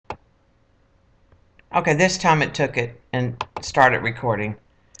Okay, this time it took it and started recording.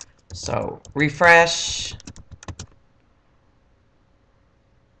 So refresh.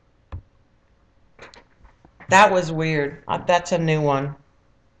 That was weird. That's a new one.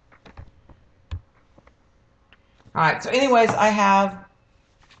 Alright, so anyways,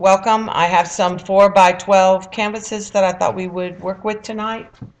 welcome. I have some 4x12 canvases that I thought we would work with tonight.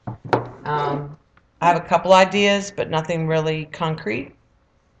 I have a couple ideas, but nothing really concrete.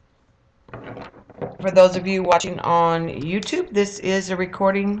 For those of you watching on YouTube, this is a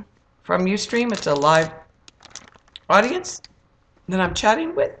recording from Ustream. It's a live audience that I'm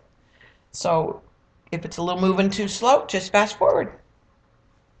chatting with. So if it's a little moving too slow, just fast forward.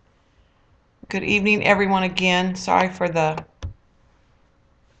 Good evening, everyone, again. Sorry for the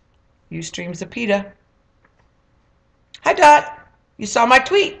Ustream Zapita. Hi, Dot. You saw my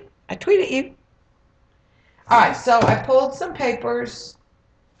tweet. I tweeted you. All right, so I pulled some papers.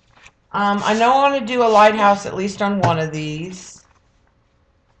 I know I want to do a lighthouse at least on one of these.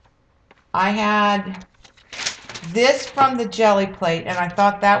 I had this from the jelly plate, and I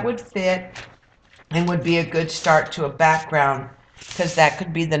thought that would fit and would be a good start to a background because that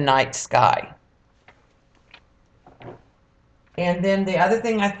could be the night sky. And then the other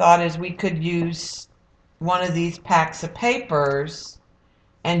thing I thought is we could use one of these packs of papers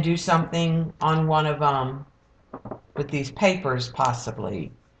and do something on one of them with these papers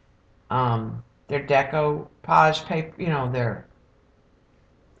possibly. They're decoupage paper, you know, they're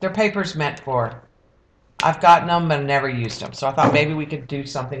papers meant for. I've gotten them but never used them, so I thought maybe we could do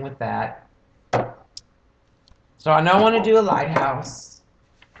something with that. So I know I want to do a lighthouse.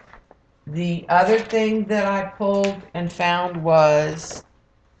 The other thing that I pulled and found was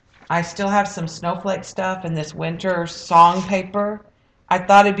I still have some snowflake stuff in this winter song paper. I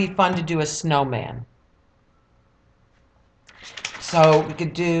thought it'd be fun to do a snowman. So we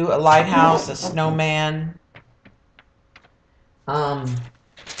could do a lighthouse, a snowman. I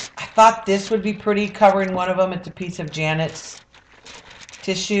thought this would be pretty covering one of them. It's a piece of Janet's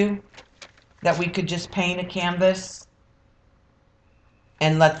tissue that we could just paint a canvas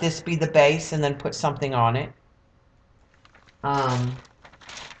and let this be the base and then put something on it. So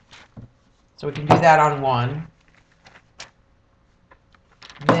we can do that on one.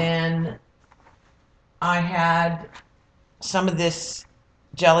 Then I had some of this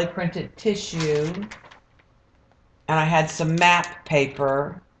jelly printed tissue and I had some map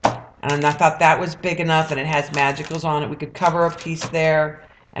paper and I thought that was big enough and it has magicals on it. We could cover a piece there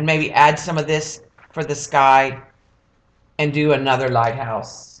and maybe add some of this for the sky and do another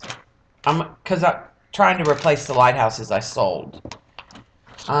lighthouse. Because I'm trying to replace the lighthouses I sold.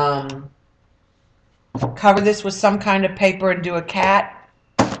 Cover this with some kind of paper and do a cat,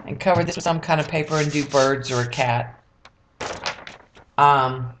 and cover this with some kind of paper and do birds or a cat.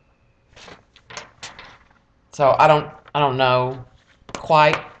 So I don't know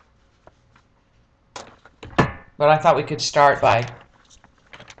quite, but I thought we could start by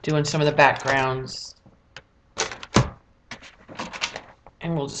doing some of the backgrounds,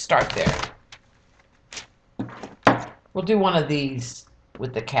 and we'll just start there. We'll do one of these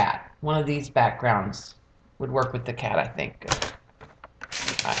with the cat. One of these backgrounds would work with the cat, I think.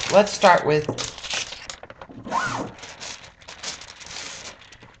 All right, let's start with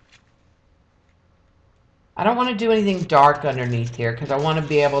I don't want to do anything dark underneath here because I want to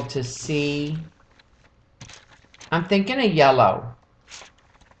be able to see. I'm thinking of yellow.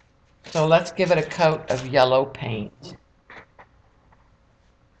 So let's give it a coat of yellow paint.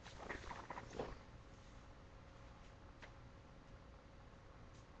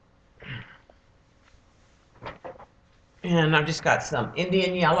 And I've just got some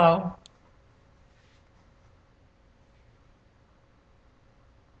Indian yellow.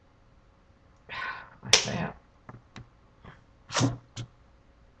 Like that.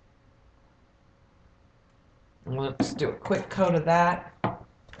 And let's do a quick coat of that.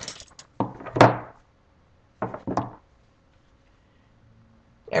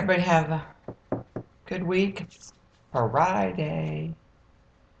 Everybody have a good week. It's Friday.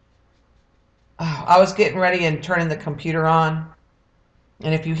 Oh, I was getting ready and turning the computer on.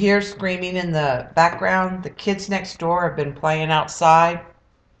 And if you hear screaming in the background, the kids next door have been playing outside.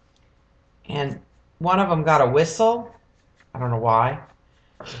 And one of them got a whistle. I don't know why.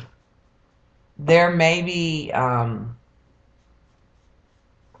 They're maybe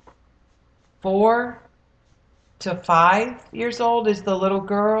 4 to 5 years old is the little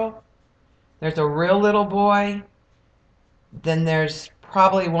girl. There's a real little boy. Then there's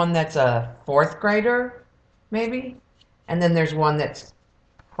probably one that's a 4th grader, maybe. And then there's one that's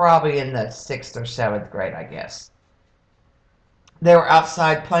probably in the 6th or 7th grade, I guess. they were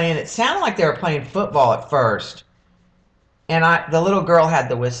outside playing. It sounded like they were playing football at first. And the little girl had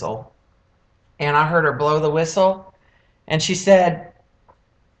the whistle. And I heard her blow the whistle. And she said,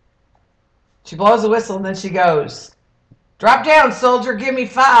 she blows the whistle and then she goes, "Drop down, soldier, give me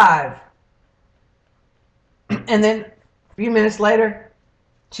 5." And then a few minutes later,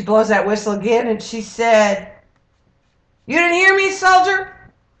 she blows that whistle again and she said, "You didn't hear me,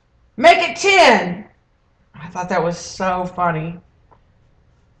 soldier? Make it 10." I thought that was so funny.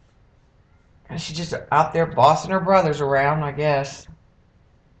 And she's just out there bossing her brothers around, I guess.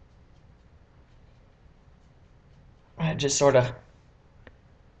 I just sort of,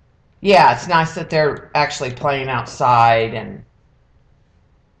 yeah, it's nice that they're actually playing outside and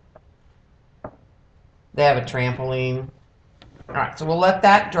they have a trampoline. All right, so we'll let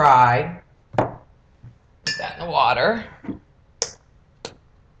that dry. Put that in the water.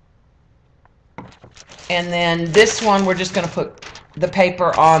 And then this one, we're just going to put the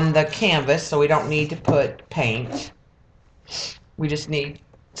paper on the canvas, so we don't need to put paint. We just need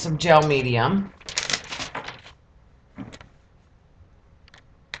some gel medium.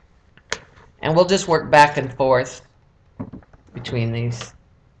 And we'll just work back and forth between these.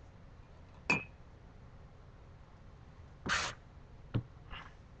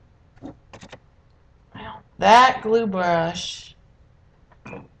 Well, that glue brush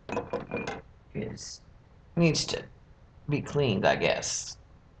needs to be cleaned, I guess.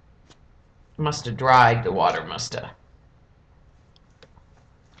 Must have dried, the water must have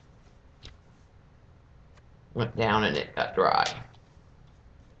went down and it got dry.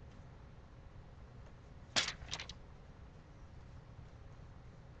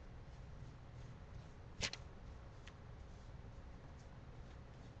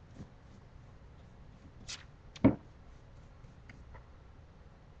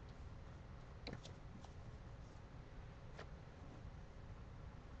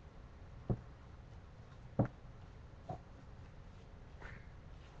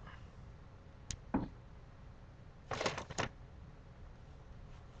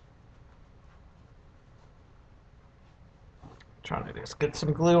 Trying to just get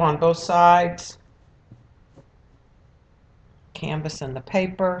some glue on both sides. Canvas and the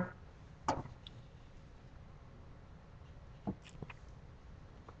paper.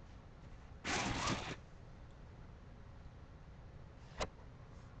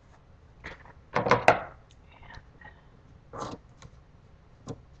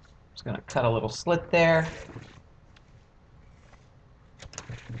 Just going to cut a little slit there.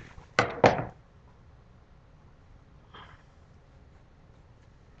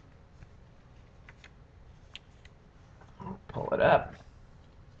 Pull it up.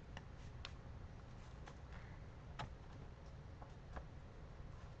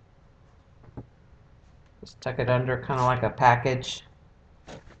 Just tuck it under, kind of like a package.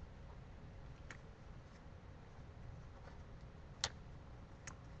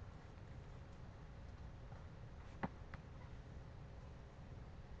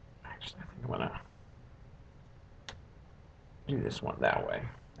 Actually, I think I'm going to do this one that way.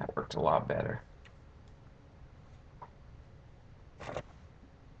 That works a lot better.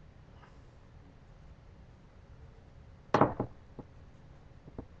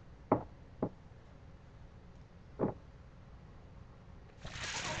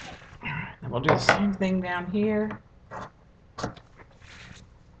 And we'll do the same thing down here.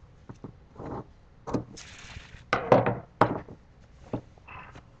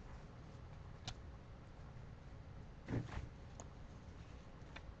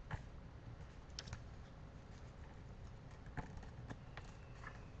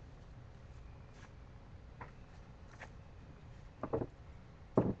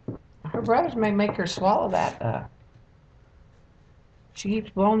 Her brothers may make her swallow that. She keeps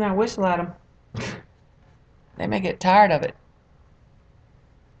blowing that whistle at them. They may get tired of it.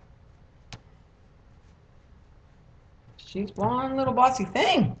 She's one little bossy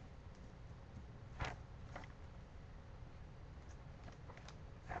thing.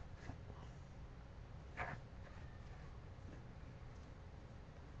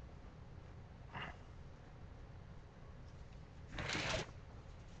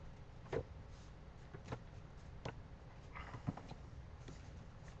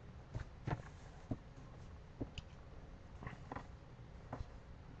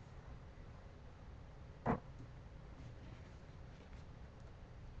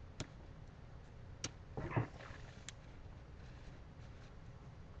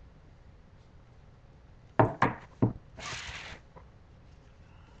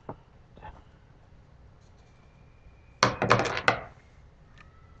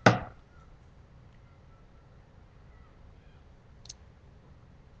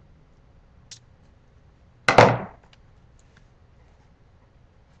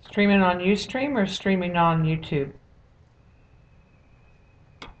 Streaming on Ustream or streaming on YouTube?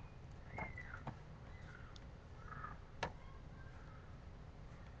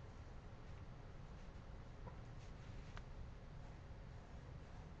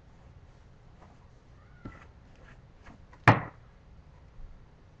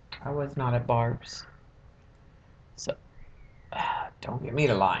 I was not at Barb's. So, don't get me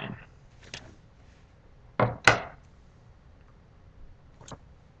to lying.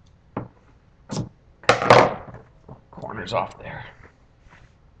 Corners off there.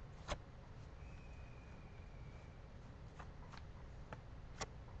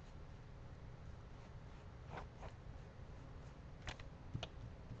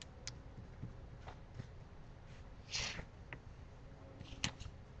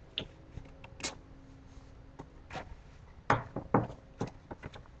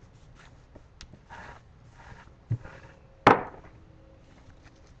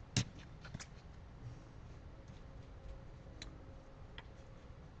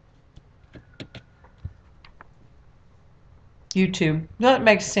 YouTube. That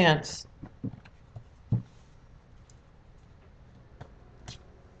makes sense.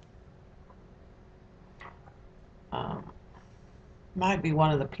 Might be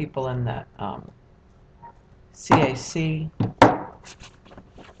one of the people in that CAC.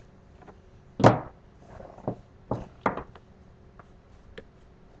 I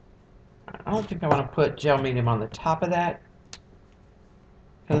don't think I want to put gel medium on the top of that.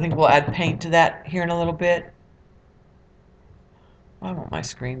 I think we'll add paint to that here in a little bit. Why won't my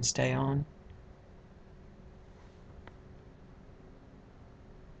screen stay on?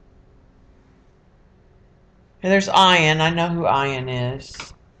 Hey, there's Ian. I know who Ian is.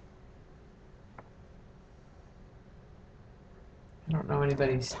 I don't know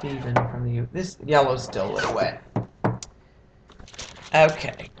anybody Steven from the U. This yellow's still a little wet.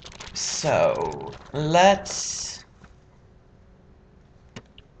 Okay, so let's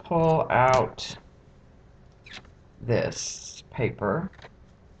pull out this paper.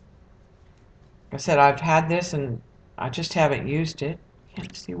 Like I said, I've had this and I just haven't used it.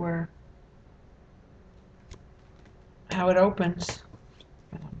 Can't see how it opens.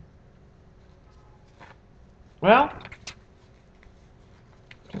 Well,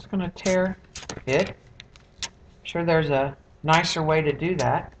 just gonna tear it. I'm sure there's a nicer way to do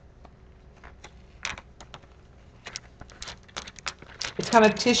that. It's kind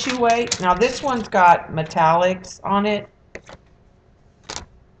of tissue weight. Now this one's got metallics on it.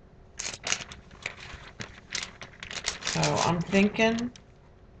 So I'm thinking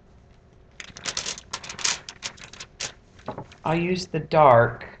I'll use the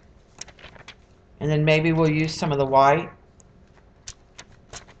dark and then maybe we'll use some of the white.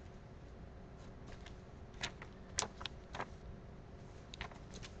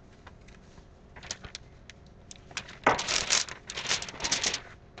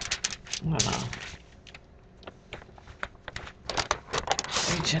 I don't know.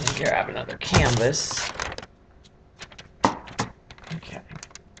 Reach in and grab another canvas. Okay.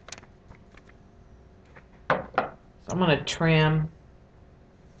 So I'm going to trim.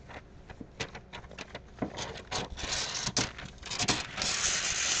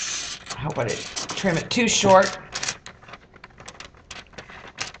 I hope I didn't trim it too short.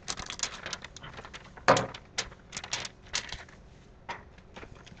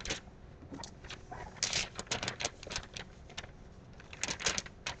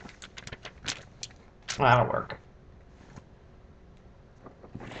 That'll work.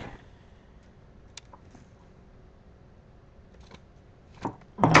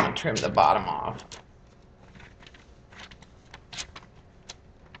 I'm going to trim the bottom off.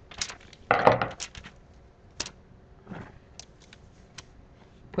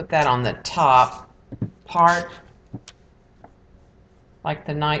 Put that on the top part, like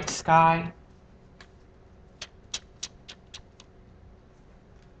the night sky.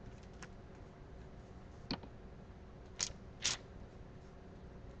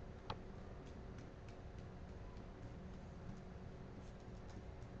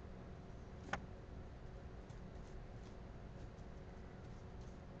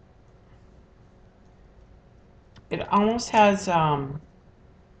 It almost has kind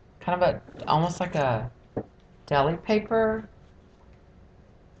of almost like a deli paper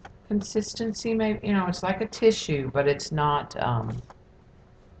consistency, maybe. You know, it's like a tissue, but it's not.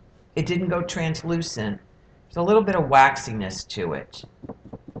 It didn't go translucent. There's a little bit of waxiness to it.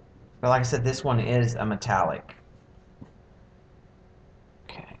 But like I said, this one is a metallic.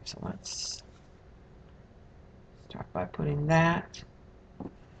 Okay, so let's start by putting that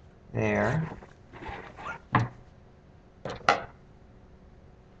there.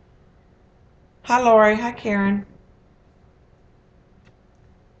 Hi, Lori. Hi, Karen.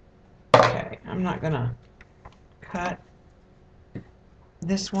 Okay, I'm not gonna cut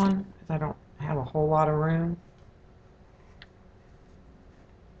this one because I don't have a whole lot of room.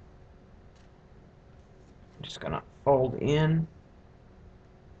 I'm just gonna fold in.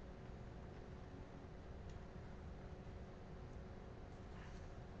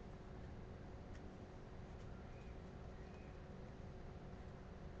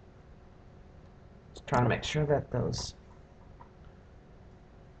 Just trying to make sure that those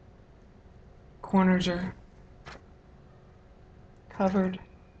corners are covered.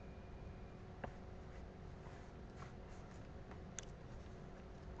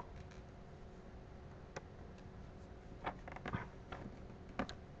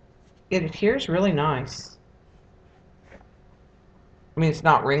 It adheres really nice. I mean, it's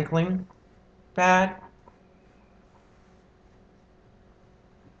not wrinkling bad.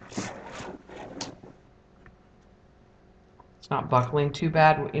 It's not buckling too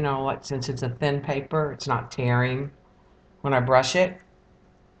bad, you know, like since it's a thin paper, it's not tearing when I brush it.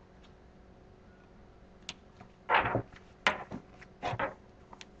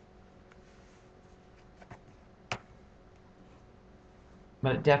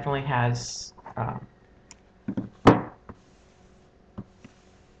 But it definitely has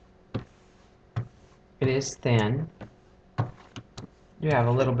it is thin. You have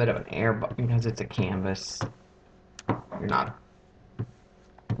a little bit of an air because it's a canvas. You're not,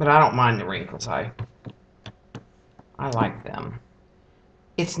 but I don't mind the wrinkles. I like them.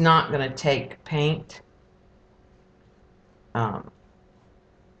 It's not going to take paint.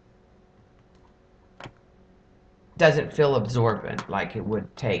 Doesn't feel absorbent like it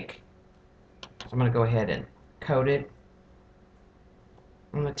would take. So I'm going to go ahead and coat it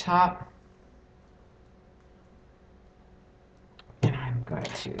on the top. And I'm going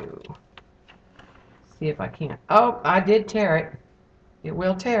to see if I can't. Oh, I did tear it. It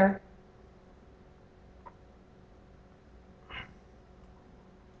will tear.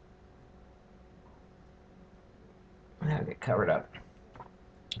 That'll get covered up.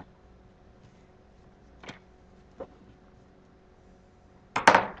 All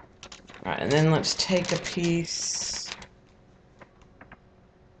right, and then let's take a piece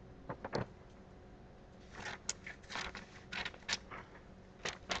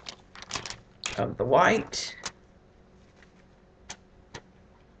of the white,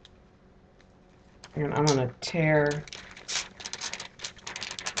 and I'm going to tear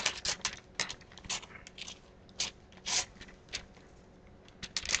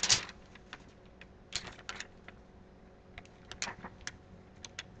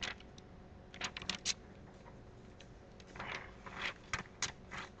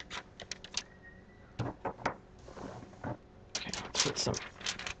put some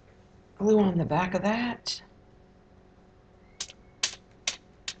glue on the back of that.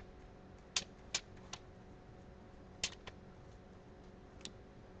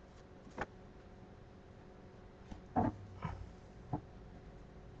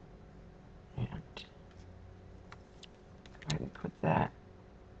 And I can put that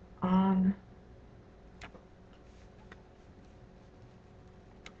on.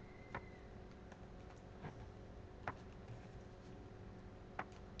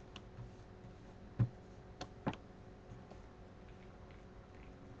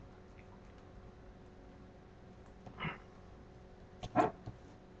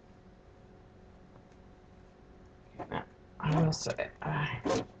 I will say, I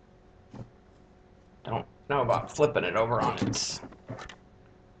don't know about flipping it over on its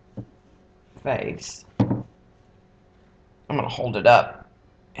face. I'm going to hold it up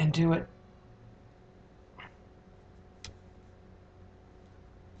and do it.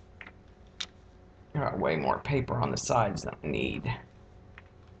 There are way more paper on the sides than I need.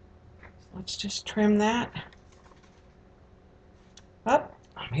 So let's just trim that. Up.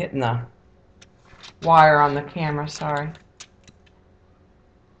 I'm hitting the wire on the camera, sorry.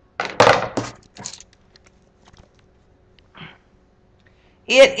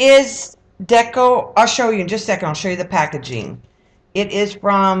 It is Deco. I'll show you in just a second. I'll show you the packaging. It is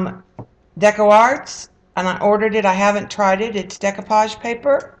from Deco Arts, and I ordered it. I haven't tried it. It's decoupage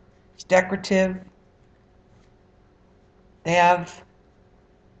paper. It's decorative. They have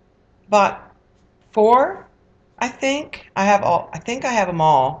bought 4, I think. I have all. I think I have them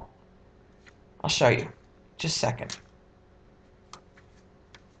all. I'll show you. Just a second.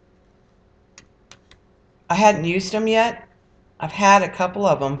 I hadn't used them yet. I've had a couple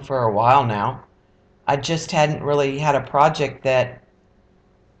of them for a while now. I just hadn't really had a project that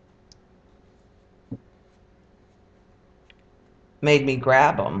made me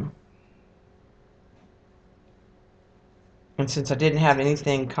grab them. And since I didn't have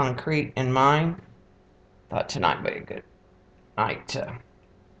anything concrete in mind, thought tonight would be a good night to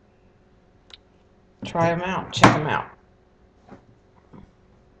try them out, check them out.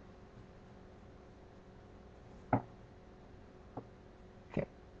 Okay.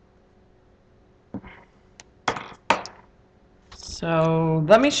 So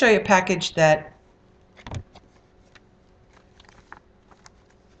let me show you a package that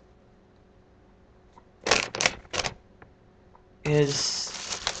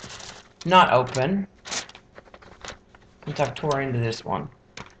is not open, since I've tore into this one.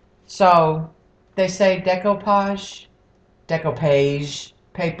 So they say decoupage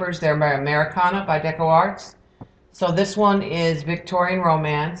papers. They're by Americana by Deco Arts. So this one is Victorian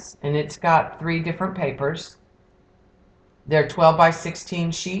Romance, and it's got 3 different papers. They're 12 by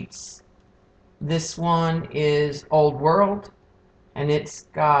 16 sheets. This one is Old World, and it's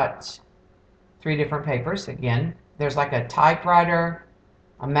got 3 different papers. Again, there's like a typewriter,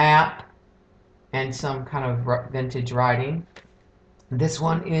 a map, and some kind of vintage writing. This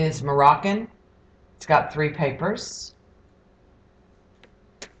one is Moroccan. It's got 3 papers.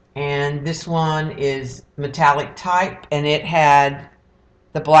 And this one is metallic type, and it had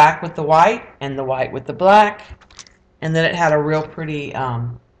the black with the white and the white with the black. And then it had a real pretty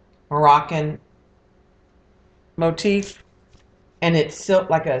Moroccan motif, and it's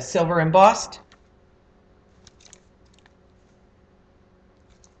like a silver embossed.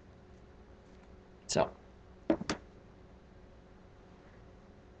 So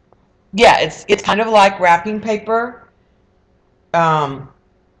yeah, it's kind of like wrapping paper.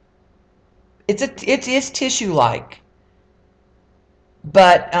 It is tissue like,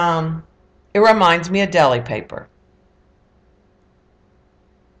 but it reminds me of deli paper.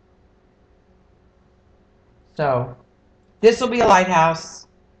 So this will be a lighthouse.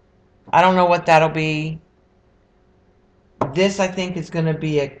 I don't know what that'll be. This I think is going to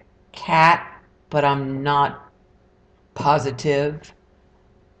be a cat, but I'm not positive.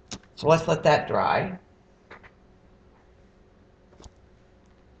 So let's let that dry.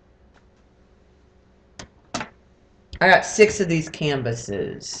 I got 6 of these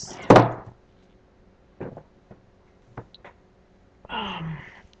canvases.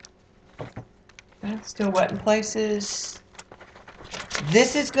 That's still wet in places.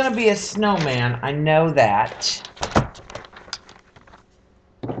 This is going to be a snowman. I know that.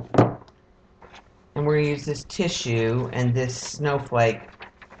 And we're going to use this tissue and this snowflake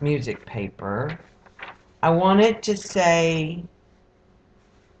music paper. I want it to say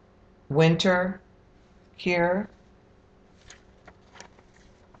winter here.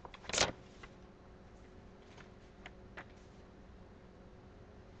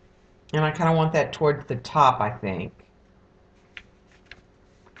 And I kind of want that towards the top, I think.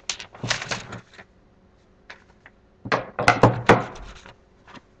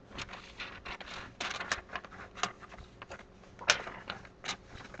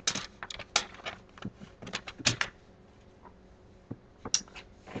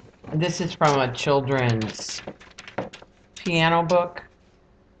 This is from a children's piano book.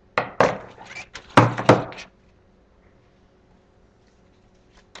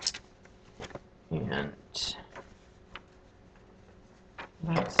 And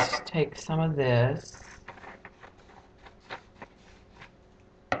let's take some of this.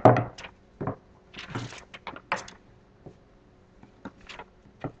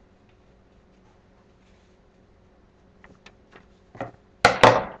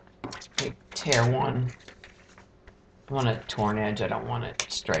 Tear one. I want a torn edge. I don't want it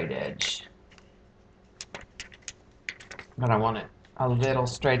straight edge. But I want it a little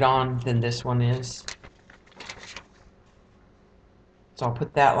straight on than this one is. So I'll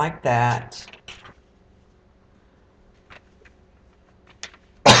put that like that.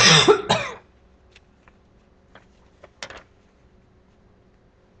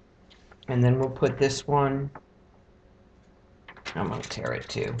 And then we'll put this one. I'm going to tear it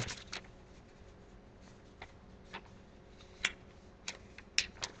too.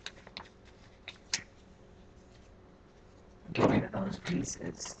 Get rid of those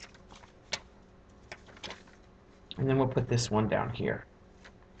pieces. And then we'll put this one down here.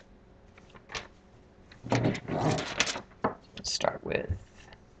 Let's start with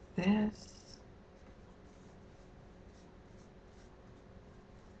this.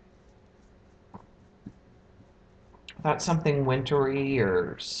 I thought something wintry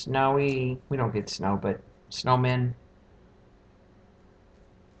or snowy. We don't get snow, but snowmen.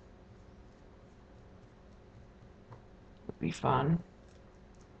 Would be fun.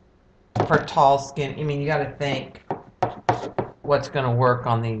 For tall skin, I mean, you got to think what's going to work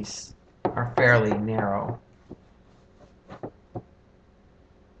on these are fairly narrow.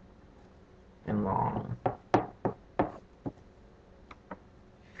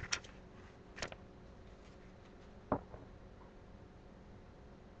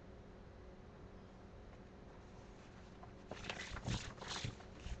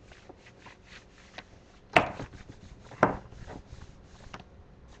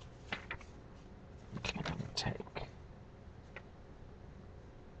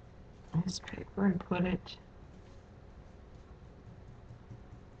 paper and put it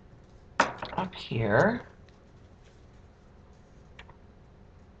up here.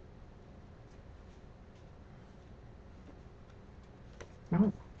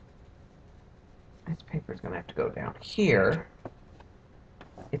 No, this paper is going to have to go down here.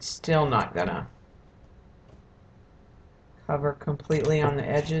 It's still not going to cover completely on the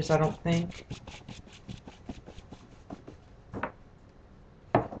edges, I don't think.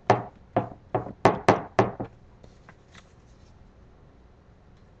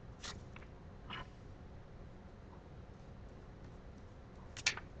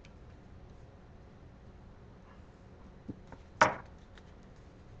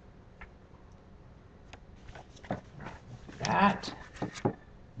 That.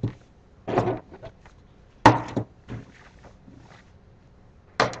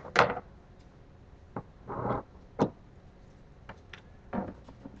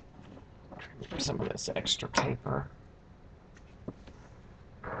 Some of this extra paper.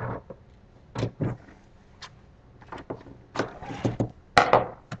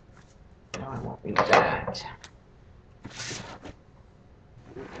 No, I won't need that.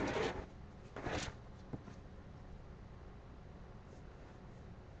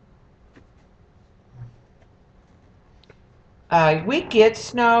 We get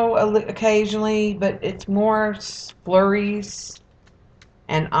snow occasionally, but it's more flurries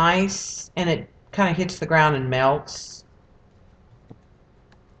and ice, and it kind of hits the ground and melts.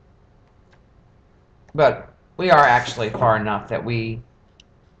 But we are actually far enough that we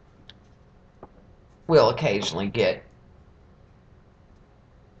will occasionally get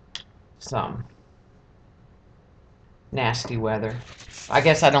some nasty weather. I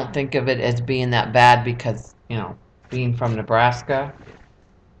guess I don't think of it as being that bad because, you know, being from Nebraska.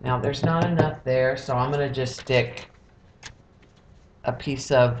 Now, there's not enough there, so I'm going to just stick a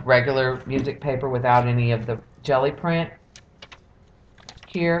piece of regular music paper without any of the jelly print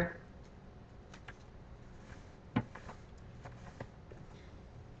here.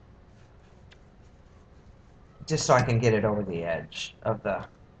 Just so I can get it over the edge of the...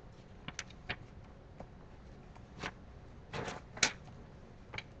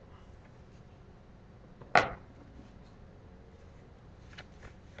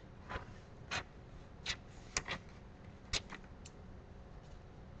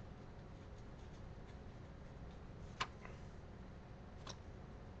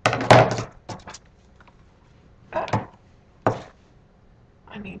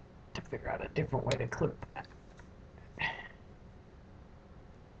 I need to figure out a different way to clip that.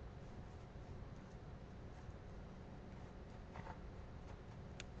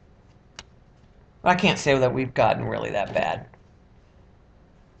 I can't say that we've gotten really that bad.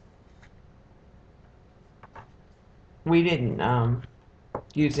 We didn't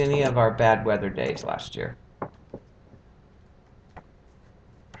use any of our bad weather days last year.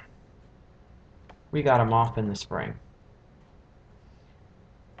 We got them off in the spring.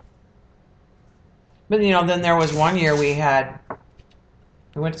 But, you know, then there was one year we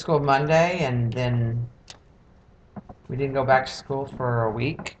went to school Monday, and then we didn't go back to school for a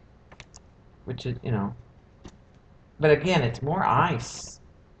week, which is, you know, but again, it's more ice.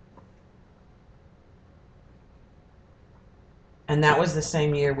 And that was the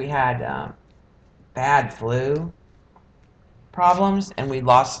same year we had bad flu problems, and we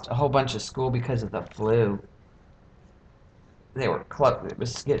lost a whole bunch of school because of the flu. They were it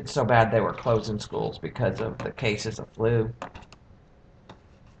was getting so bad they were closing schools because of the cases of flu.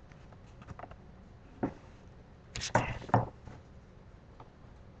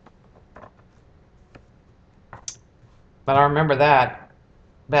 But I remember that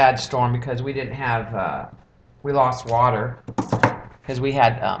bad storm because we didn't have we lost water because we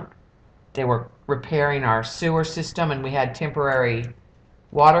had they were repairing our sewer system, and we had temporary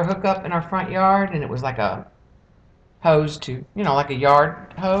water hookup in our front yard, and it was like a hose to, you know, like a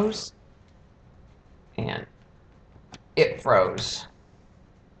yard hose, and it froze.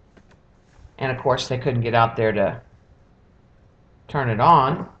 And of course they couldn't get out there to turn it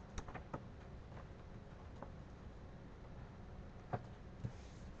on.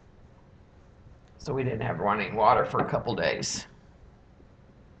 So we didn't have running water for a couple days.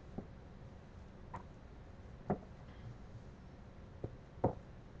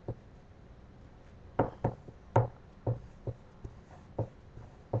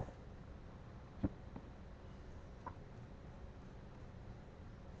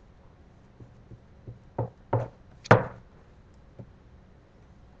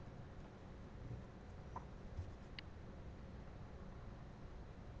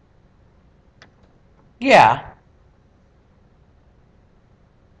 Yeah.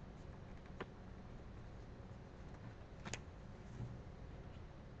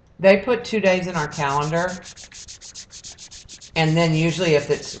 They put 2 days in our calendar, and then usually if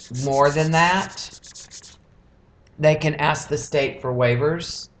it's more than that, they can ask the state for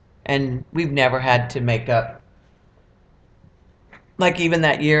waivers, and we've never had to make up. Like even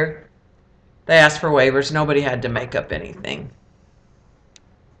that year, they asked for waivers. Nobody had to make up anything.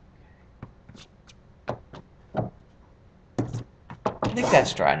 I think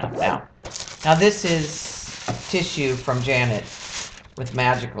that's dry enough now. Now this is tissue from Janet with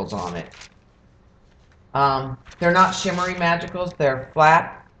magicals on it. They're not shimmery magicals, they're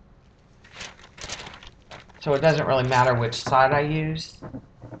flat. So it doesn't really matter which side I use.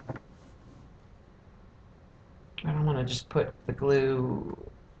 And I'm going to just put the glue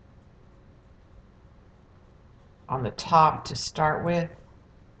on the top to start with.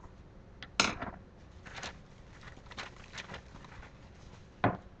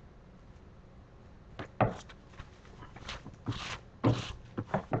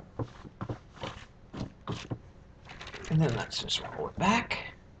 And then let's just roll it back.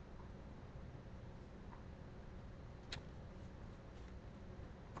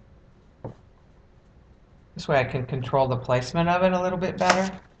 This way I can control the placement of it a little bit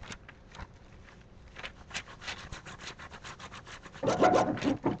better.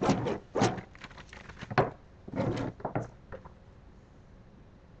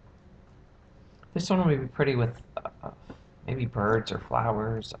 This one will be pretty with maybe birds or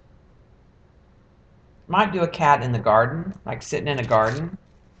flowers. Might do a cat in the garden, like sitting in a garden.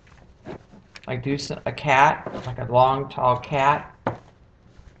 Like do a cat, like a long, tall cat.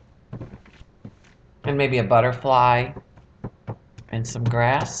 And maybe a butterfly and some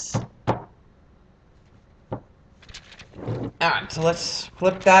grass. Alright, so let's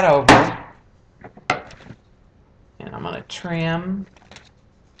flip that over. And I'm going to trim.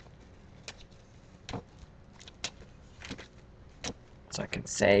 So I can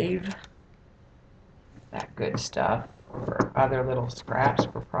save that good stuff for other little scraps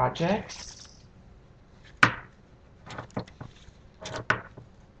for projects.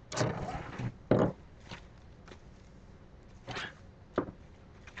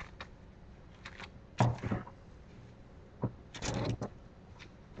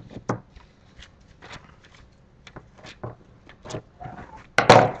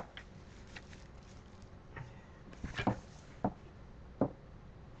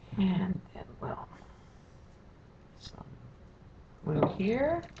 And then, well, some glue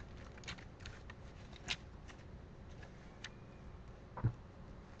here.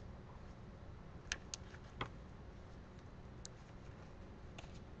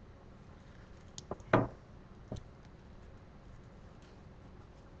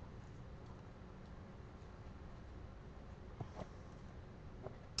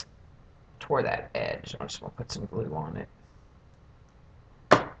 Toward that edge, I'm just going to put some glue on it.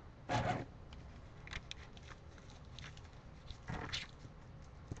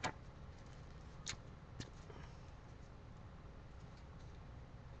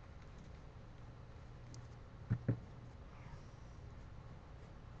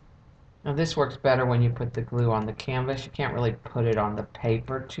 Now this works better when you put the glue on the canvas. You can't really put it on the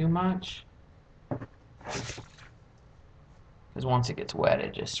paper too much, because once it gets wet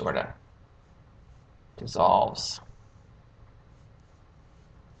it just sort of dissolves.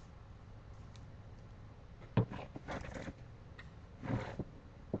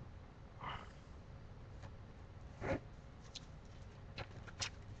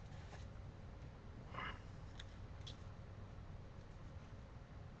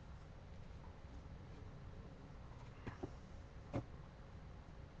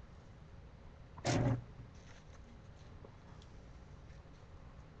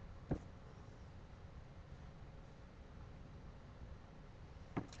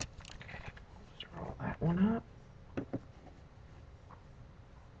 Roll that one up.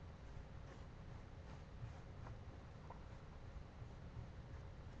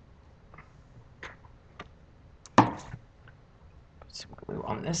 Put some glue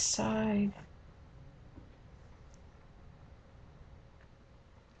on this side.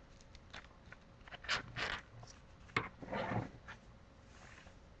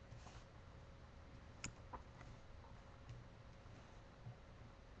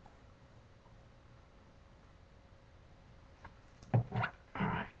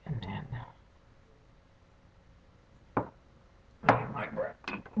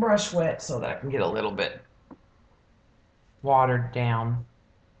 Brush wet so that I can get a little bit watered down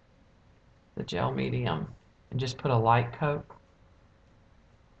the gel medium and just put a light coat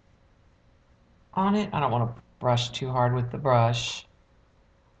on it. I don't want to brush too hard with the brush.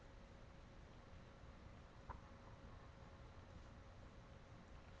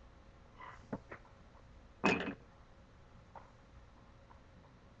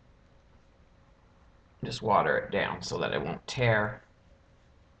 Just water it down so that it won't tear.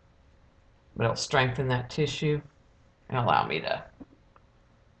 But it'll strengthen that tissue and allow me to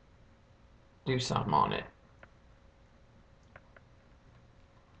do something on it.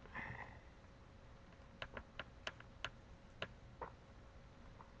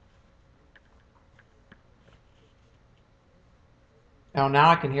 Oh, now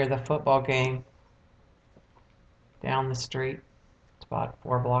I can hear the football game down the street. It's about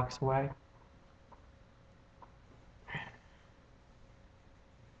 4 blocks away.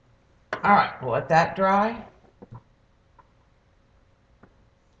 All right, we'll let that dry.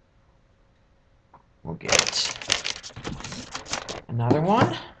 We'll get another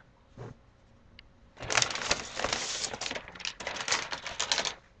one.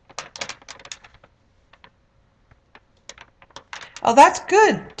 Oh, that's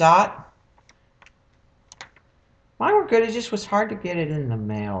good, Dot. Mine were good. It just was hard to get it in the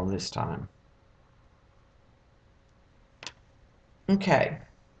mail this time. Okay.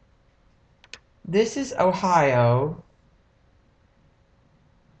 This is Ohio.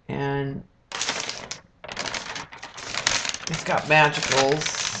 And it's got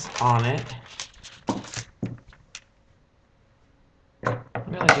magicals on it. I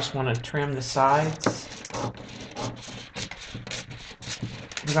really just want to trim the sides,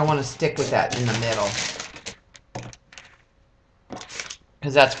 because I want to stick with that in the middle,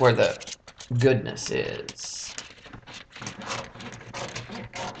 because that's where the goodness is.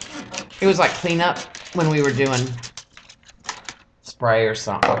 It was like cleanup when we were doing spray or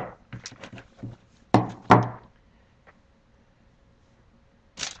something.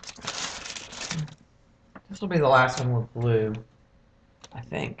 This will be the last one with blue, I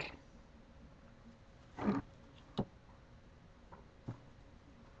think.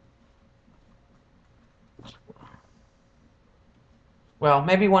 Well,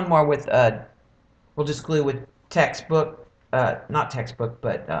 maybe one more with, we'll just glue with textbook, not textbook,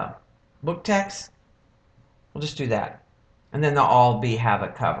 but book text. We'll just do that. And then they'll all have a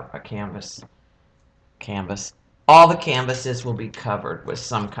cover, a canvas. All the canvases will be covered with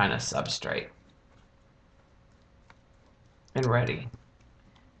some kind of substrate. And ready.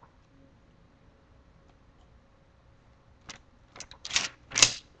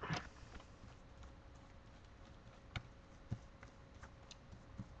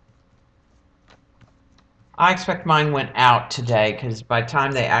 I expect mine went out today, because by the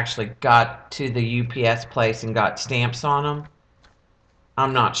time they actually got to the UPS place and got stamps on them,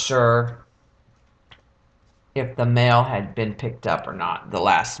 I'm not sure if the mail had been picked up or not, the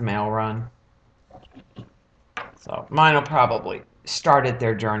last mail run. So mine will probably started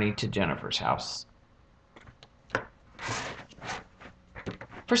their journey to Jennifer's house.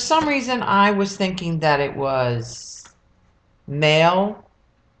 For some reason, I was thinking that it was mail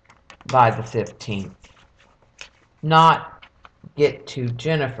by the 15th, not get to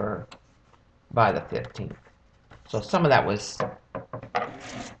Jennifer by the 15th. So some of that was,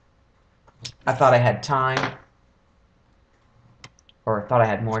 I thought I had time, or thought I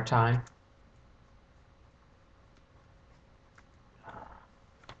had more time.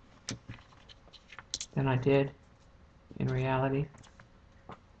 Than I did in reality.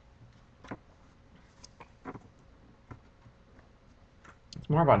 It's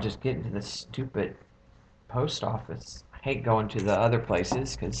more about just getting to the stupid post office. I hate going to the other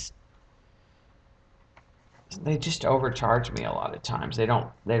places because they just overcharge me a lot of times. They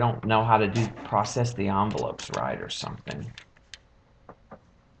don't know how to process the envelopes right or something.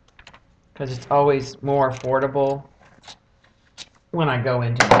 Because it's always more affordable when I go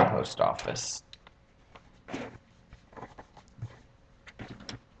into the post office.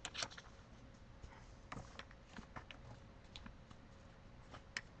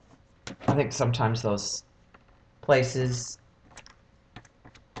 I think sometimes those places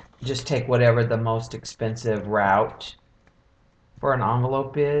just take whatever the most expensive route for an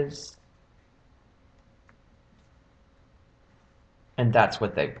envelope is, and that's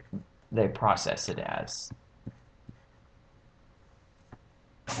what they process it as.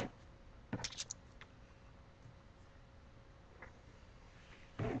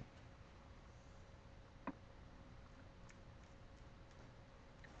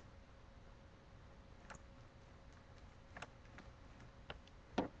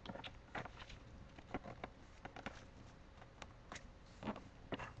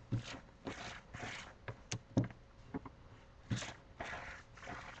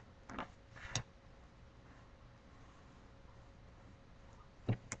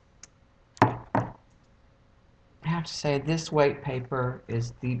 I have to say, this weight paper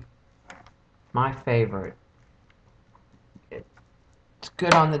is my favorite. It's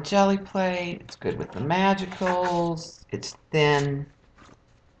good on the jelly plate. It's good with the magicals. It's thin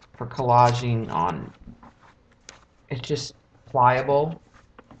for collaging on. It's just pliable.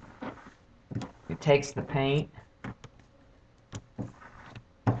 It takes the paint.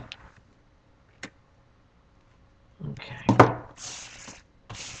 Okay.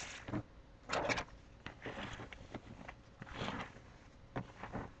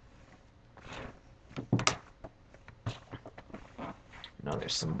 No,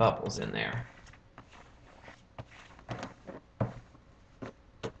 there's some bubbles in there.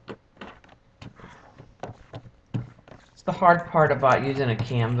 It's the hard part about using a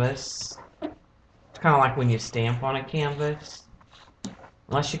canvas. It's kind of like when you stamp on a canvas.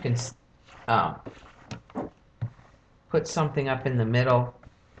 Unless you can put something up in the middle,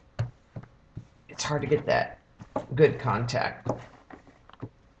 it's hard to get that good contact.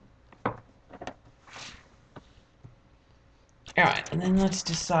 Alright, and then let's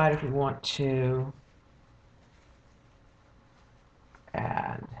decide if we want to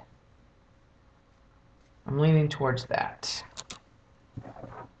add. I'm leaning towards that.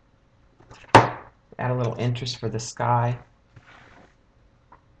 Add a little interest for the sky.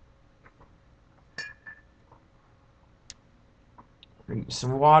 Use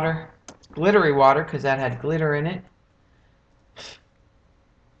some water. Glittery water, because that had glitter in it.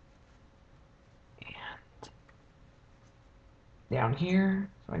 And down here,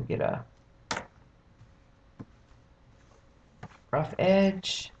 so I can get a rough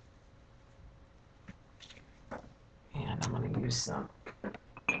edge. And I'm going to use some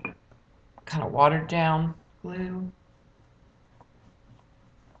kind of watered down glue.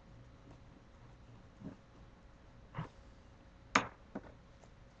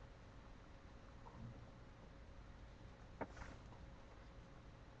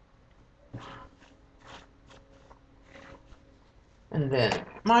 And then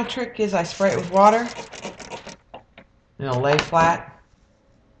my trick is I spray it with water. And it'll lay flat.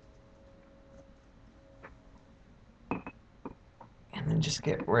 And then just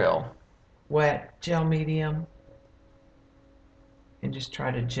get real wet gel medium. And just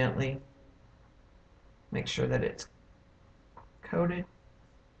try to gently make sure that it's coated.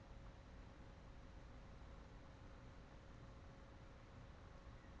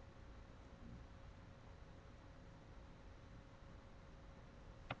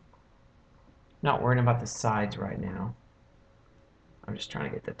 Not worrying about the sides right now. I'm just trying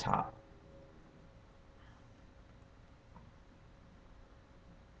to get the top.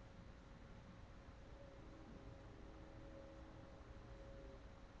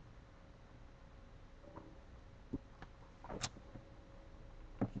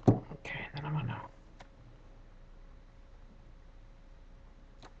 Okay, then I'm gonna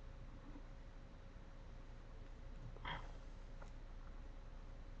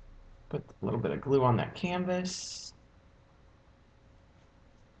put a little bit of glue on that canvas.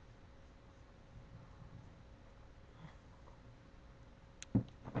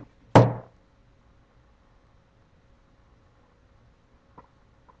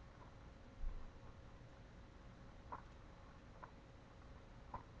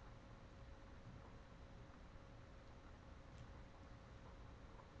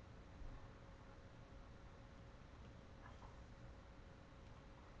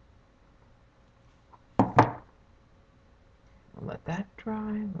 Let that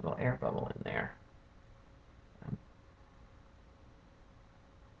dry. A little air bubble in there.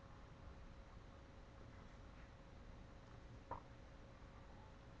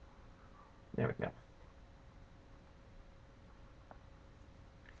 There we go.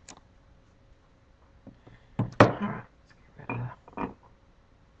 Alright, let's get rid of that.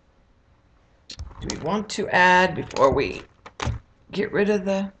 Do we want to add, before we get rid of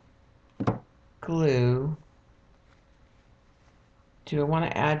the glue, do I want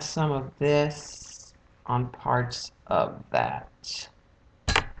to add some of this on parts of that?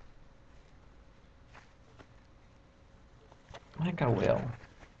 I think I will.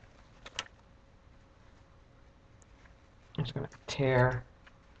 I'm just going to tear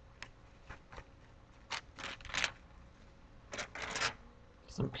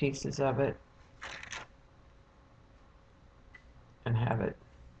some pieces of it and have it,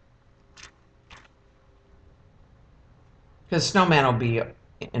 because snowman will be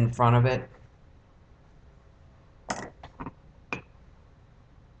in front of it.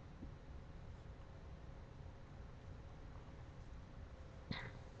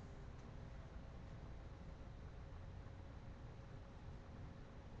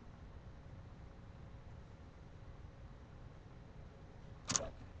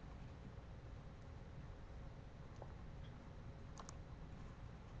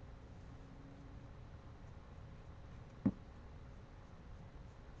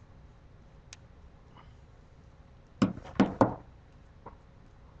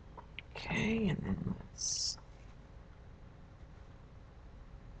 Okay, and then let's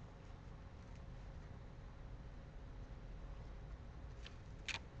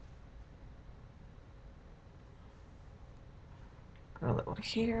go a little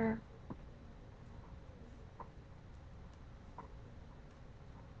here.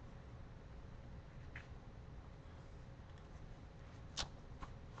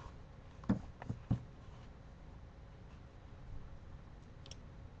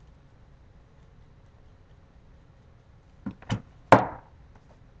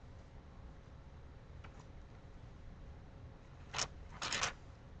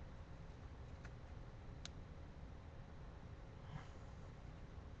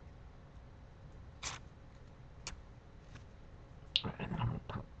 And then I'm going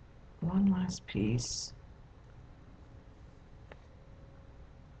to put one last piece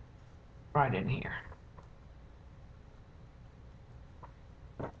right in here.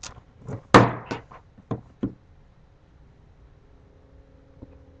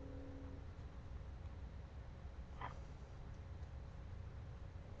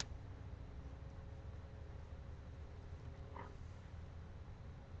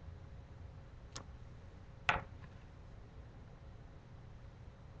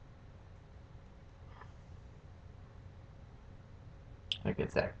 I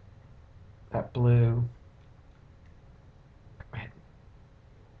get that blue. Go ahead.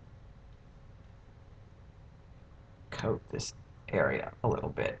 Coat this area a little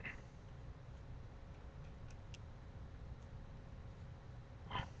bit.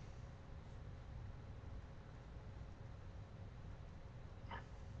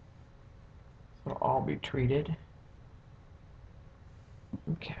 It'll all be treated.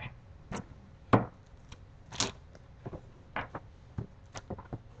 Okay.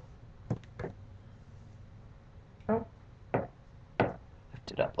 Oh,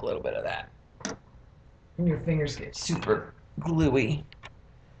 lifted up a little bit of that. And your fingers get super gluey.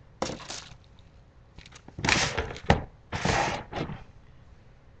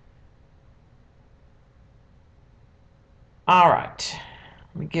 All right.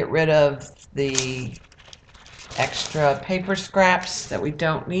 We get rid of the extra paper scraps that we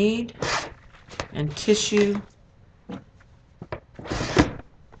don't need and tissue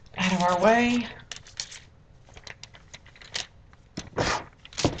out of our way.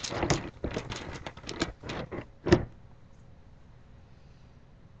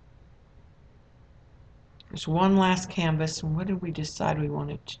 There's one last canvas, and what did we decide we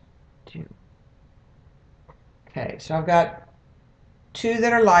wanted to do? Okay, so I've got two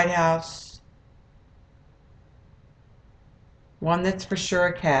that are lighthouse, one that's for sure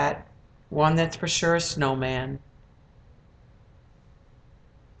a cat, one that's for sure a snowman.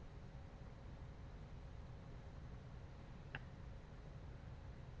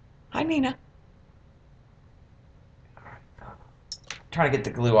 Hi, Nina. Try to get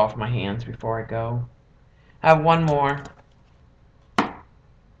the glue off my hands before I go. I have one more. And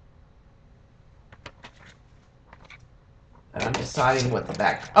I'm deciding what the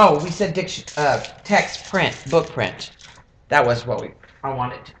back. Oh, we said text print, book print. That was what I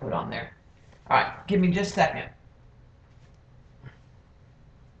wanted to put on there. All right, give me just a second.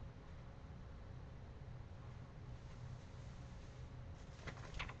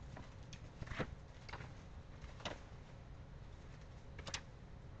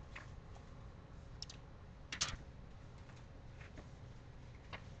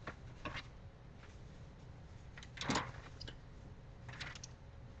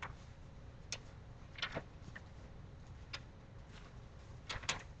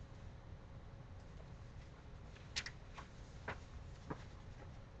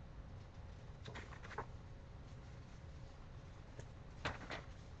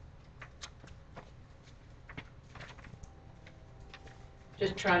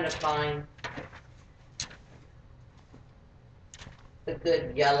 Just trying to find the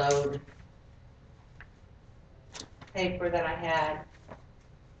good yellowed paper that I had.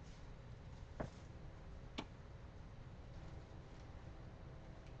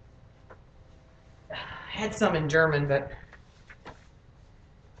 I had some in German, but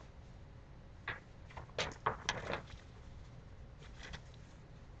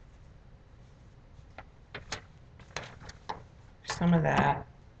some of that.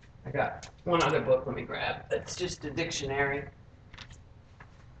 I got one other book let me grab. That's just a dictionary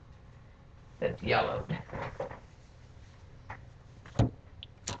that's yellowed.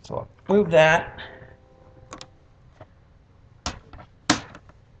 So I'll move that.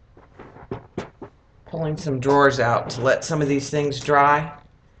 Pulling some drawers out to let some of these things dry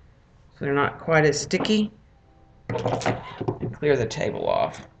so they're not quite as sticky. And clear the table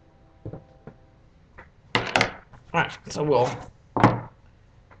off. Alright, so we'll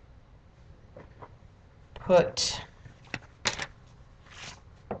put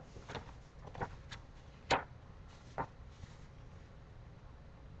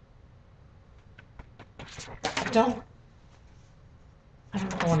I don't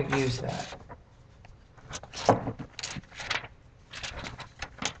want to use that. Okay,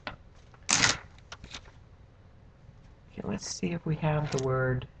 let's see if we have the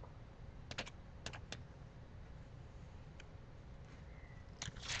word.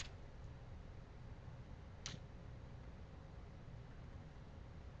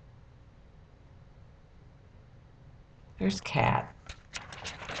 There's cat.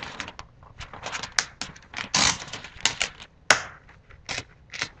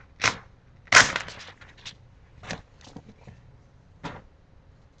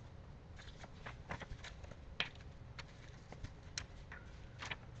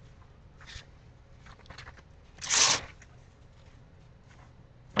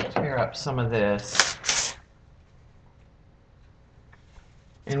 Tear up some of this.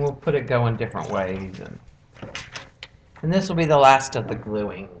 And we'll put it going different ways. And this will be the last of the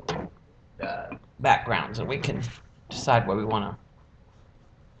gluing backgrounds, and we can decide what we want to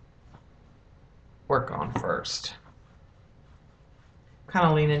work on first. Kind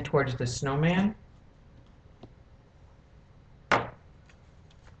of leaning towards the snowman.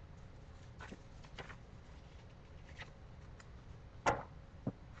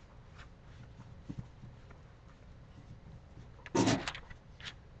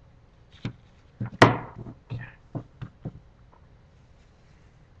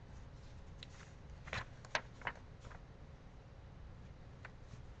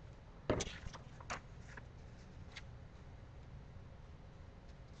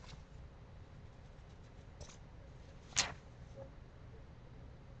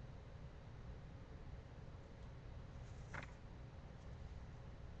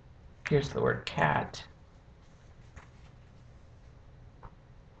 Here's the word cat.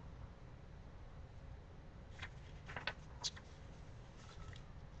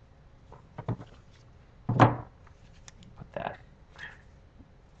 Put that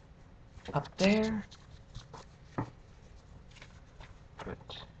up there. Put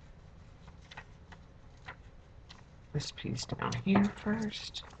this piece down here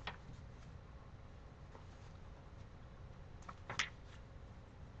first.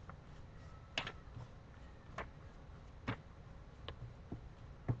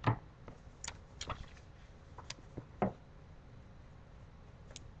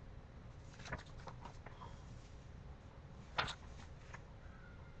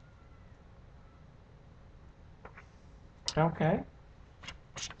 Okay.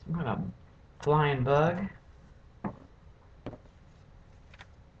 Some kind of flying bug.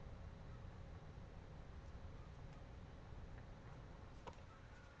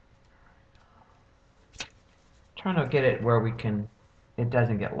 Trying to get it where it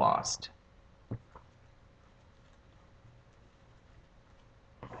doesn't get lost.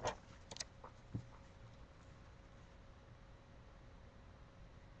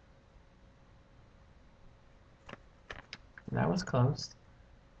 That was close.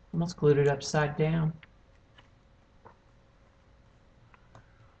 Almost glued it upside down.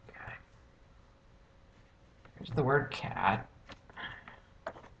 Okay. Here's the word cat.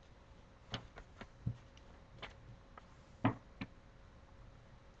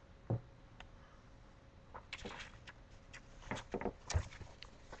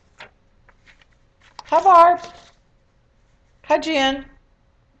 Hi, Barb. Hi, Jen.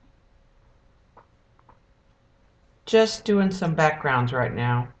 Just doing some backgrounds right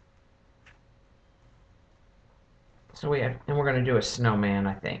now. So we're going to do a snowman,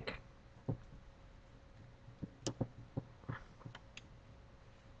 I think.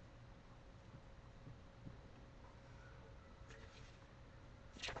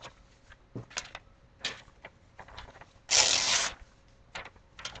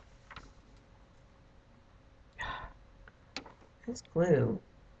 This glue,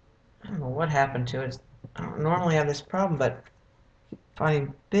 I don't know what happened to it. I don't normally have this problem, but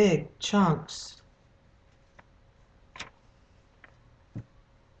finding big chunks.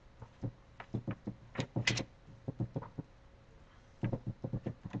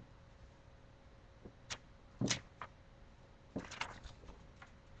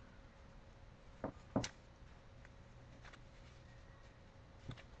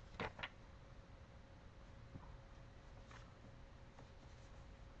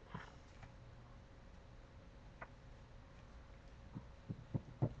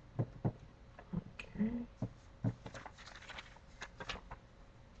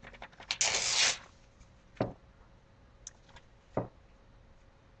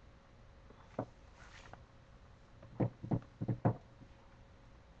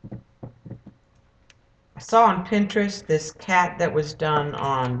 saw on Pinterest this cat that was done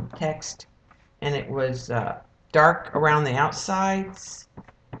on text, and it was dark around the outsides,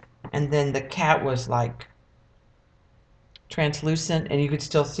 and then the cat was like translucent, and you could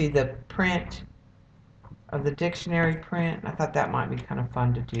still see the print of the dictionary print. I thought that might be kind of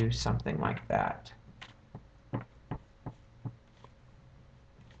fun to do something like that.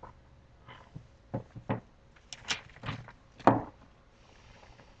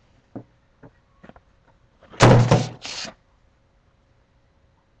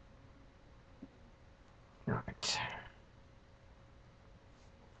 Right.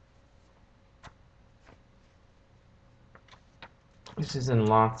 This is in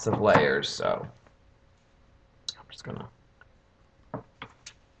lots of layers, so I'm just gonna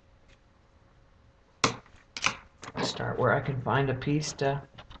start where I can find a piece to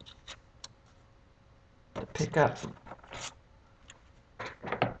pick up.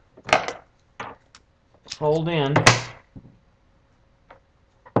 Fold in.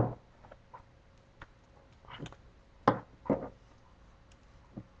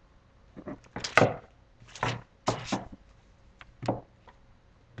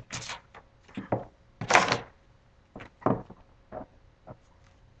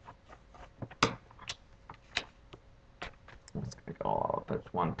 It's going to go all up as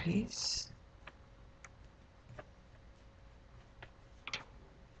one piece.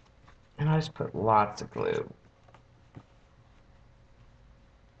 And I just put lots of glue.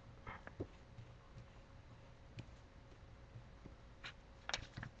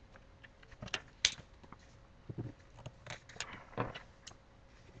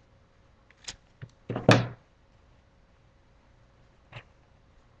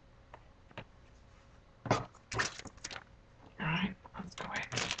 Alright, let's go ahead.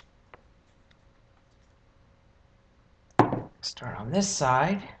 Start on this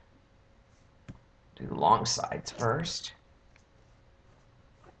side. Do the long sides first.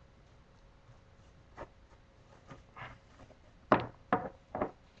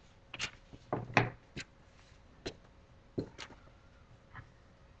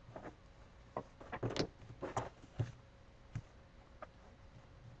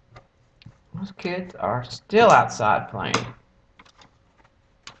 Those kids are still outside playing.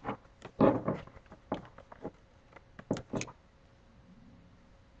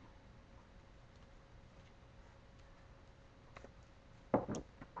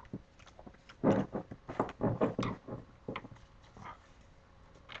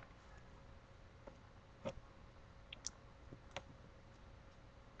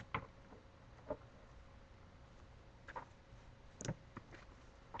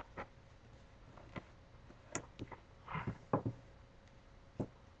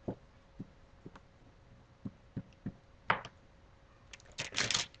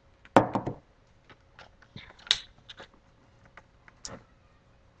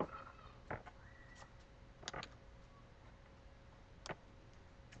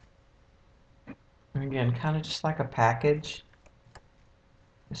 And again, kind of just like a package.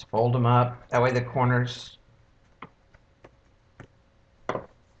 Just fold them up. That way the corners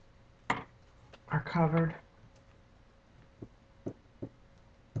are covered.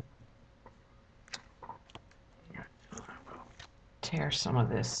 Tear some of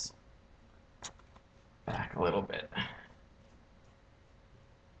this back a little bit.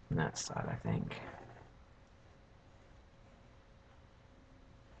 On that side, I think.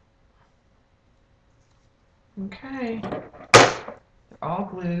 Okay. They're all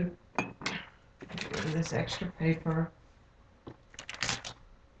glued. Get rid of this extra paper.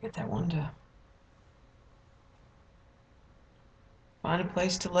 Get that one to find a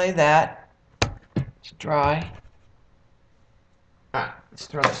place to lay that. It's dry. Alright, let's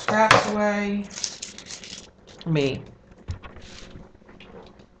throw the scraps away. Let me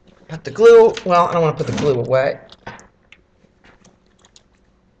put the glue, well, I don't want to put the glue away.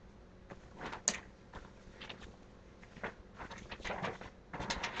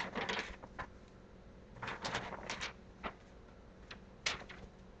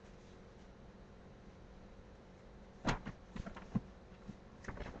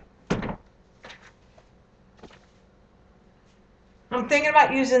 I'm thinking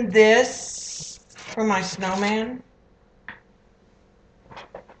about using this for my snowman.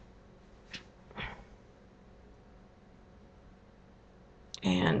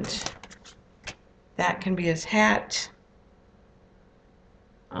 And that can be his hat.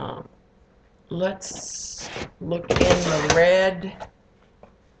 Let's look in the red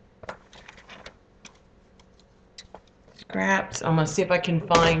scraps. I'm going to see if I can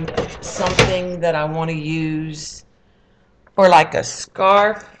find something that I want to use for like a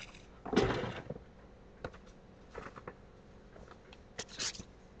scarf.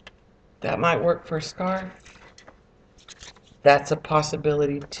 That might work for a scarf. That's a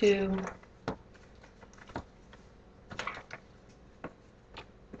possibility too.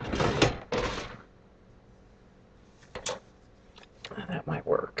 That might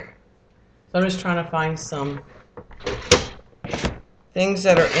work. So I'm just trying to find some things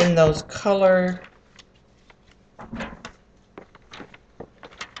that are in those color.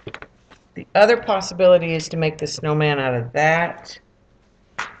 The other possibility is to make the snowman out of that.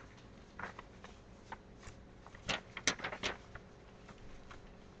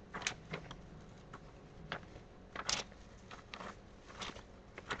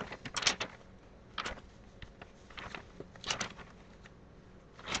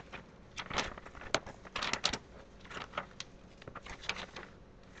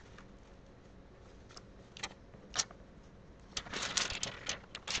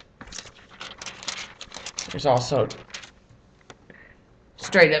 There's also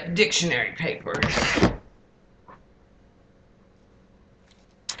straight up dictionary papers.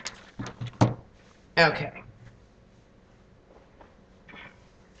 Okay.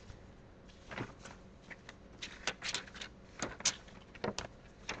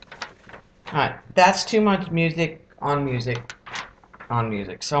 Alright, that's too much music on music on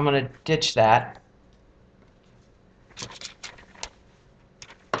music. So I'm going to ditch that.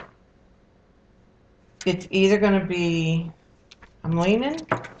 It's either going to be, I'm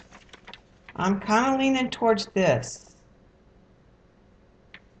kind of leaning towards this.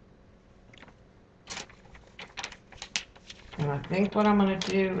 And I think what I'm going to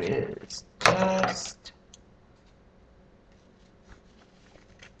do is just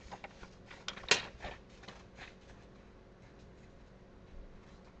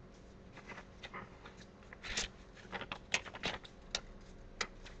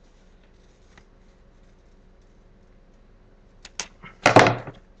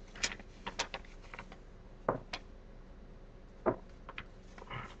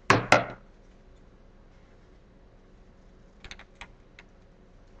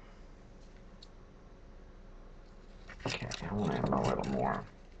okay, I want him a little more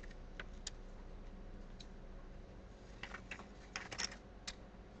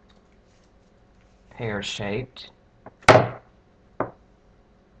pear-shaped. I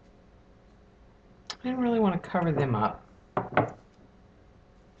didn't really want to cover them up.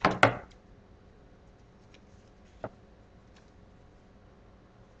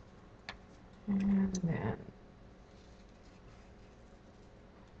 And then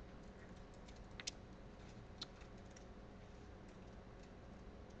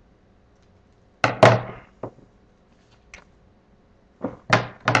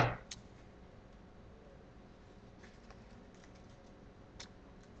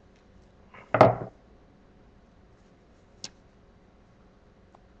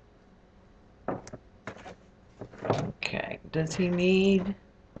okay, does he need?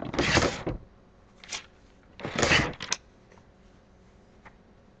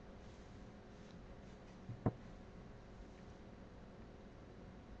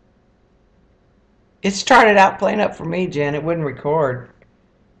 It started out playing up for me, Jen. It wouldn't record,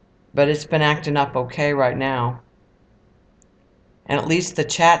 but it's been acting up okay right now. And at least the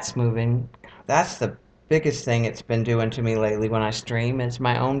chat's moving. That's the biggest thing it's been doing to me lately when I stream is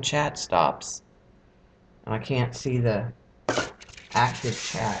my own chat stops. And I can't see the active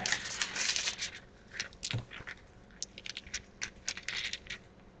chat.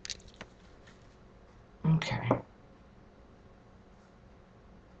 Okay.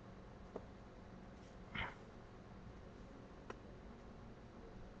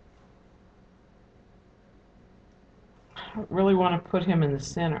 I don't really want to put him in the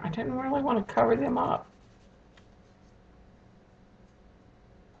center. I didn't really want to cover them up.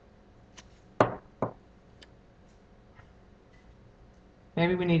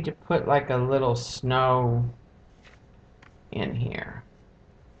 Maybe we need to put like a little snow in here.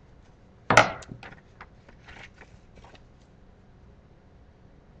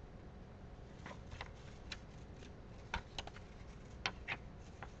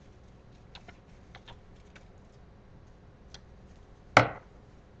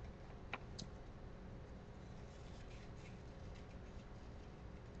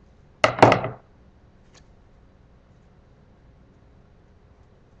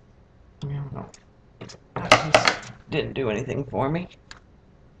 That piece didn't do anything for me.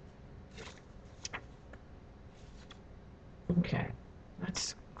 Okay,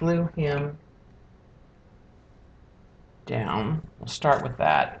 let's glue him down. We'll start with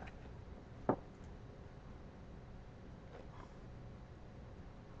that.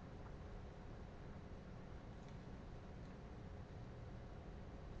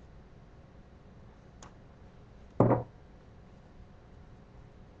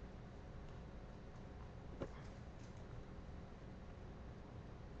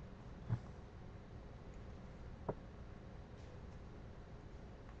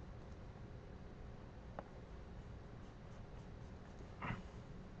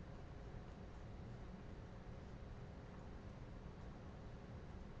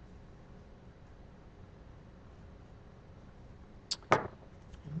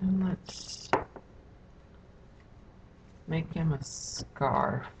 make him a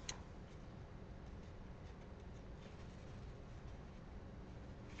scarf.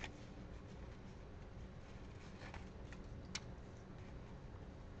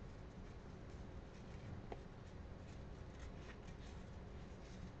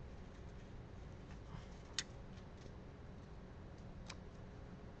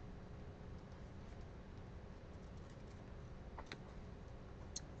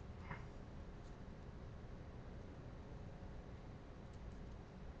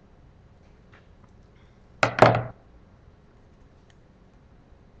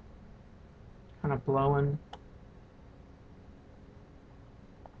 Kind of blowing.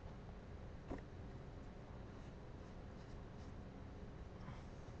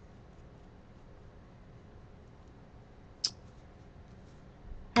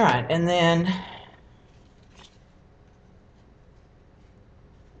 All right, and then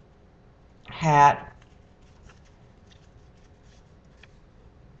hat.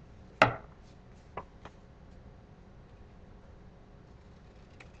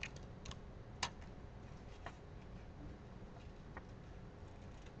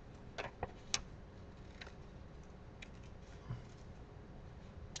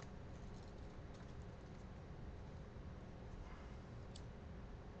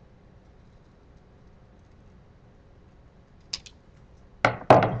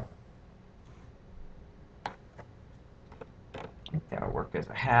 I think that'll work as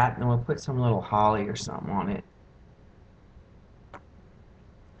a hat, and then we'll put some little holly or something on it.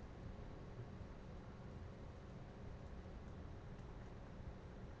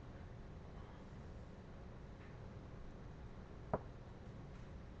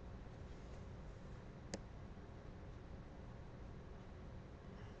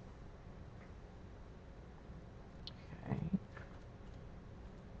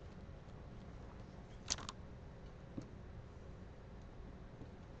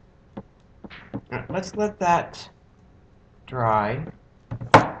 Right, let's let that dry.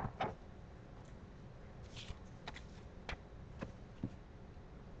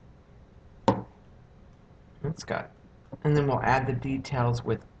 That's got, and then we'll add the details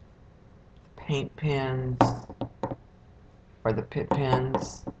with paint pens or the pit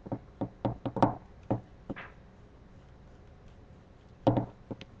pens.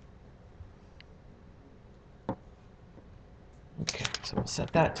 Okay, so we'll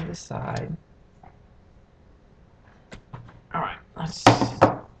set that to the side. All right,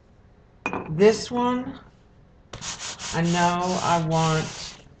 this one, I know I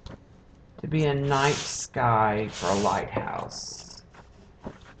want to be a night sky for a lighthouse,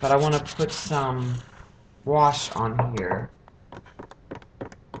 but I want to put some wash on here.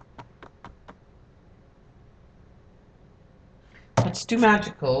 Let's do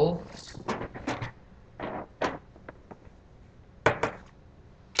magical.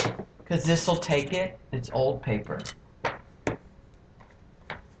 Because this will take it. It's old paper.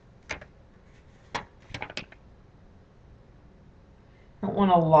 Don't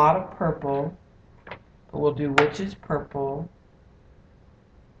want a lot of purple, but we'll do witch's purple.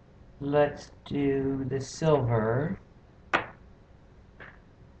 Let's do the silver.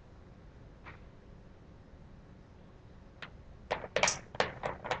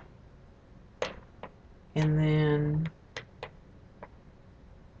 And then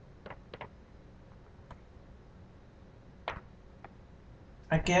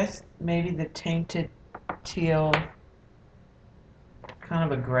I guess maybe the tainted teal, kind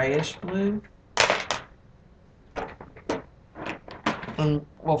of a grayish blue. And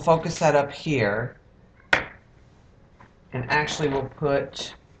we'll focus that up here. And actually we'll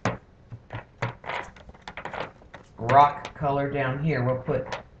put rock color down here. We'll put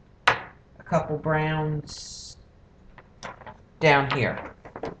a couple browns down here.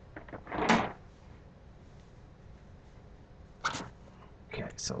 Okay,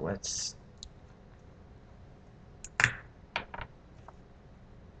 so let's I'm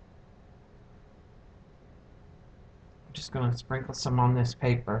just going to sprinkle some on this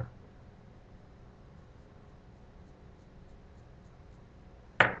paper.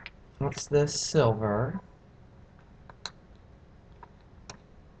 What's this? Silver.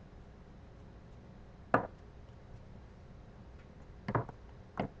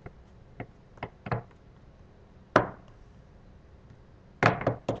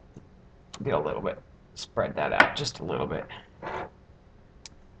 Get a little bit, spread that out just a little bit.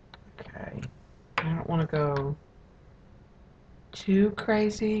 Okay. I don't want to go too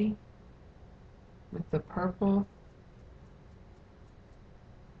crazy with the purple.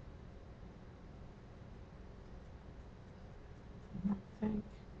 I think.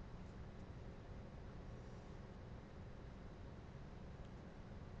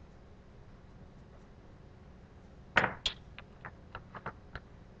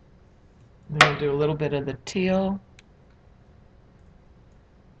 do a little bit of the teal.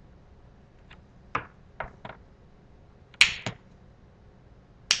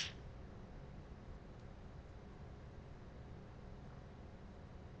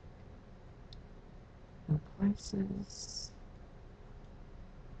 In places.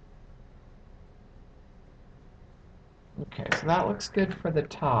 Okay, so that looks good for the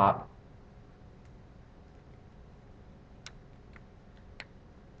top.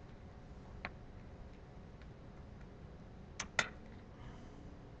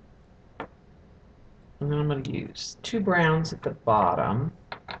 And then I'm going to use 2 browns at the bottom.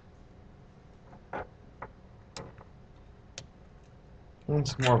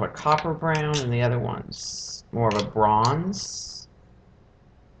 One's more of a copper brown and the other one's more of a bronze.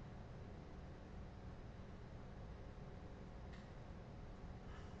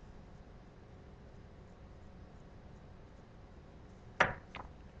 I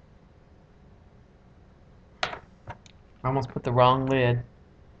almost put the wrong lid.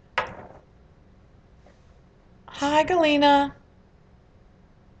 Hi, Galena.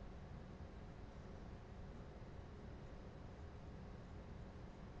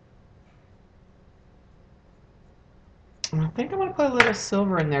 And I think I'm going to put a little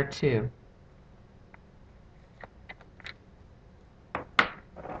silver in there too.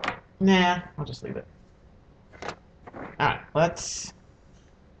 Nah, I'll just leave it. Alright,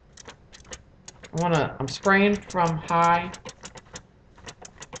 I'm spraying from high.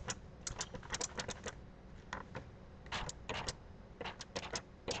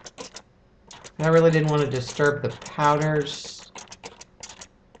 I really didn't want to disturb the powders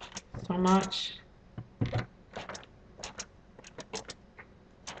so much.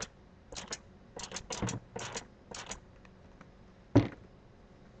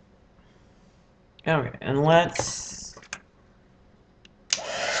 Okay, and let's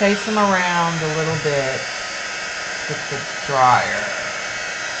chase them around a little bit with the dryer.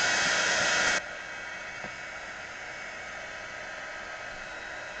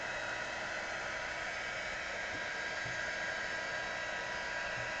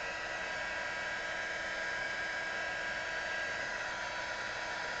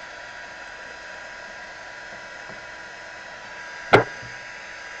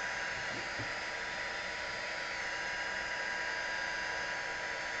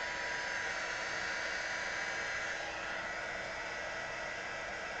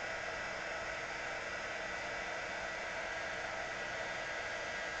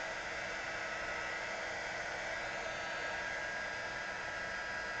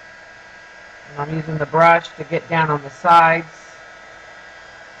 And I'm using the brush to get down on the sides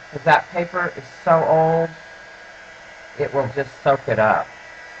because that paper is so old, it will just soak it up.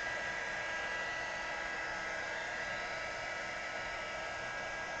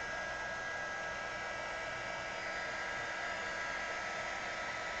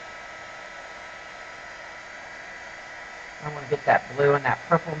 I want to get that blue and that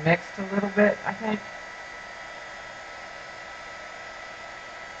purple mixed a little bit, I think.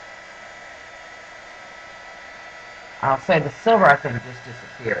 I'll say the silver, I think, just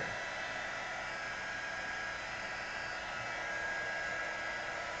disappeared.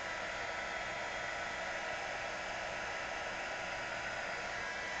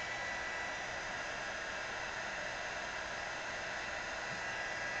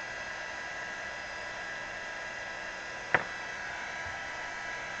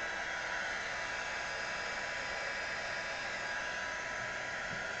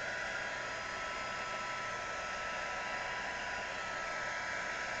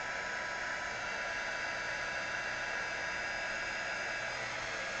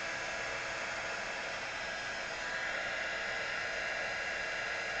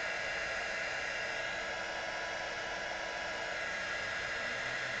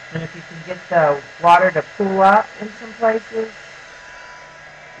 And if you can get the water to pool up in some places,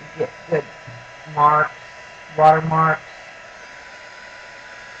 you get good marks, water marks,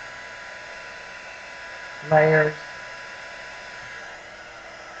 layers.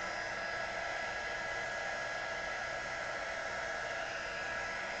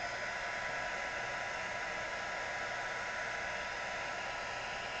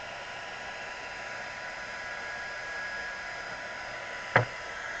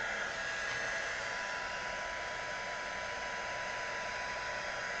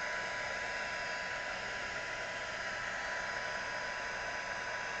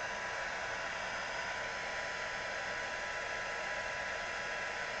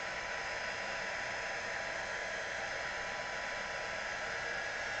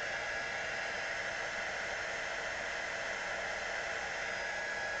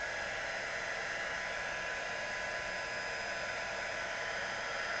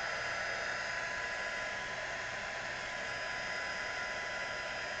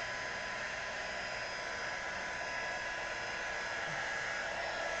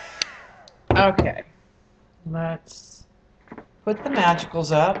 Okay, let's put the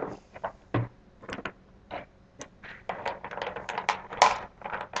magicals up.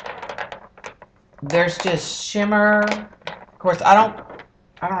 There's just shimmer. Of course, I don't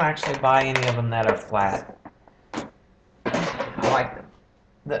actually buy any of them that are flat. I like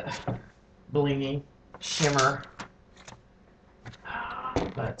the blingy shimmer.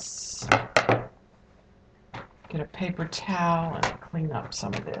 Let's get a paper towel and clean up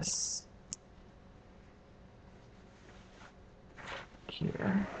some of this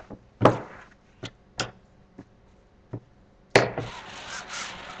here.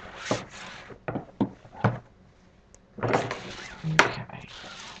 Okay.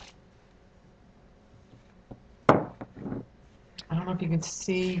 I don't know if you can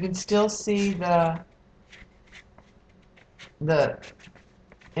see, you can still see the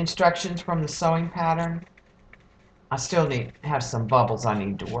instructions from the sewing pattern. I still have some bubbles I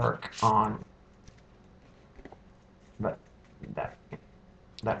need to work on, but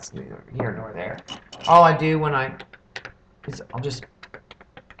that's neither here nor there. All I do is I'll just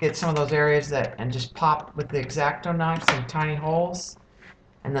get some of those areas and just pop with the X-Acto knife some tiny holes,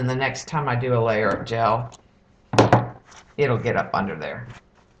 and then the next time I do a layer of gel, it'll get up under there.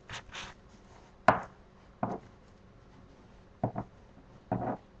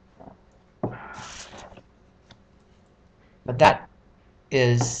 But that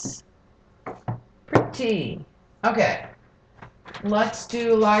is pretty. Okay, let's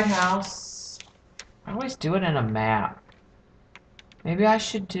do lighthouse. I always do it in a map. Maybe I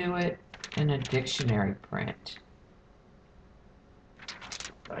should do it in a dictionary print.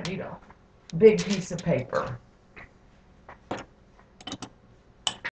 But I need a big piece of paper.